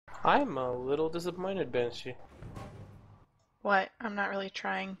I'm a little disappointed, Banshee. What? I'm not really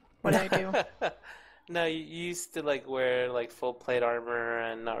trying. What did I do? No, you used to like wear like full plate armor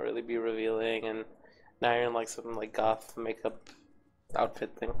and not really be revealing, and now you're in like some like goth makeup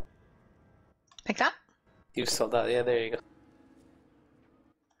outfit thing. Like that? You sold out. Yeah, there you go.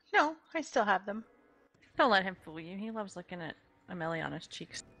 No, I still have them. Don't let him fool you. He loves looking at Ameliana's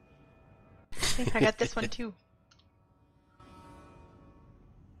cheeks. I got this one too.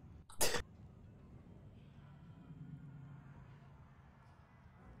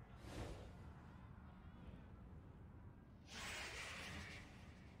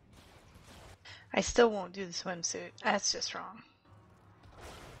 I still won't do the swimsuit. That's just wrong.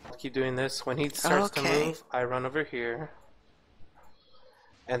 I'll keep doing this. When he starts to move, I run over here.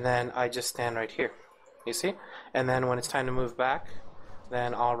 And then I just stand right here. You see? And then when it's time to move back,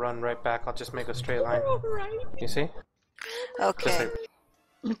 then I'll run right back. I'll just make a straight line. You see? Okay.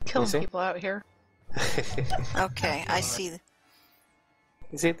 I'm killing people out here. Okay, I see.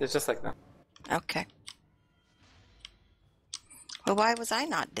 You see? It's just like that. Okay. Well, why was I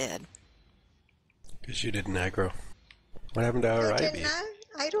not dead? Because you didn't aggro. What happened to our Ivy?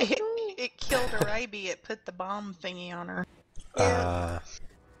 I don't know. It killed her Ivy. It put the bomb thingy on her. Yeah.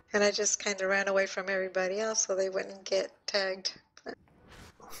 And I just kind of ran away from everybody else so they wouldn't get tagged.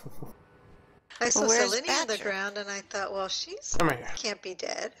 I saw Selene on the ground and I thought, well, she's can't be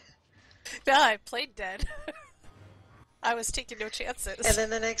dead. No, I played dead. I was taking no chances. And then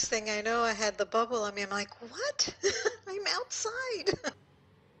the next thing I know, I had the bubble on me. I'm like, what? I'm outside.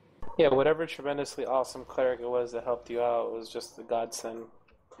 Yeah, whatever tremendously awesome cleric it was that helped you out was just a godsend.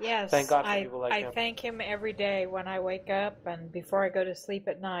 Yes, Thank God for people like him. I thank him every day when I wake up and before I go to sleep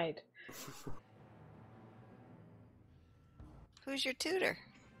at night. Who's your tutor?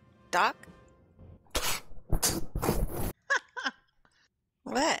 Doc?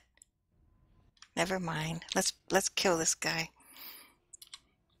 What? Never mind. Let's kill this guy.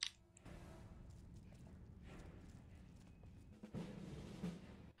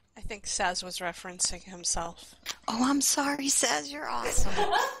 I think Saz was referencing himself. Oh, I'm sorry, Saz. You're awesome.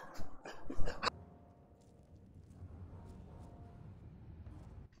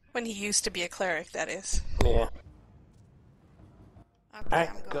 When he used to be a cleric, that is. Yeah. Okay,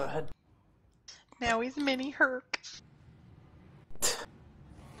 Alright, go ahead. Now he's mini Herc.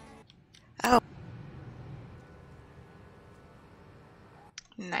 Oh.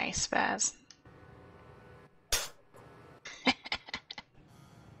 Nice, Baz.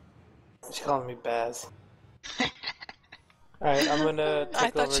 She's calling me Baz. Alright, I'm gonna take I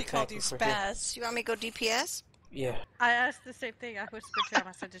thought over she called you tanking for Spaz. You want me to go DPS? Yeah. I asked the same thing. I whispered to him.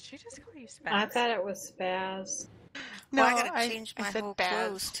 I said, did she just call you Spaz? I thought it was Spaz. No, Well, I gotta change my said whole Baz.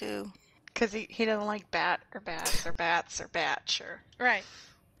 clothes, too. Because he doesn't like bat or bats or bats or batch or... Right.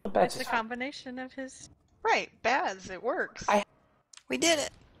 Baz It's a combination of his... Right, Baz, it works. We did it.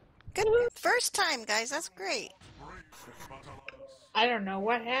 Good. First time, guys. That's great. I don't know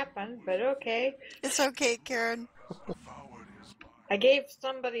what happened, but okay. It's okay, Karen. I gave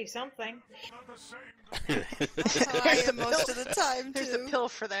somebody something. I am most of the time, There's too. a pill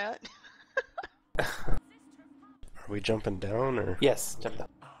for that. Are we jumping down or? Yes, jump down.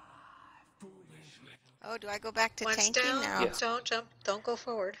 Oh, do I go back to Once tanking down, now? Yes. don't jump, don't go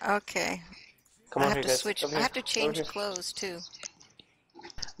forward. Okay. Come I on have here, to guys. switch. Over I here. have to change Over here. clothes, too.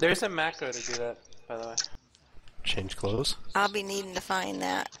 There's a macro to do that, by the way. Change clothes? I'll be needing to find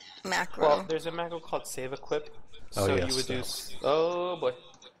that macro. Well, there's a macro called Save Equip. Oh, So yes, you would do... that. Oh, boy.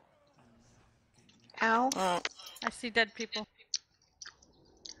 Ow. I see dead people.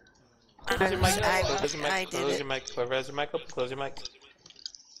 Close your mic. I Close your did mic. Close it. your mic. Whoever has your mic up, close your mic.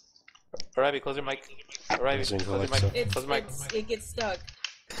 Arrivey, close your mic. Arrivey, Using close your Alexa. mic. Close your mic. It gets stuck.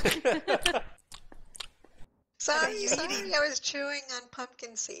 Sorry, I was chewing on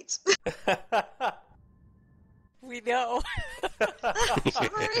pumpkin seeds. We know.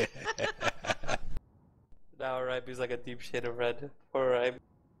 Sorry. Now Arrivey's like a deep shade of red. Poor Arrivey.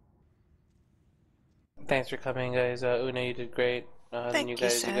 Thanks for coming, guys. Una, you did great. Thank you you,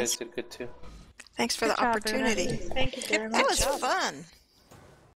 guys Saz. did good too. Thanks for Good the job, opportunity. Thank you very much. That was fun.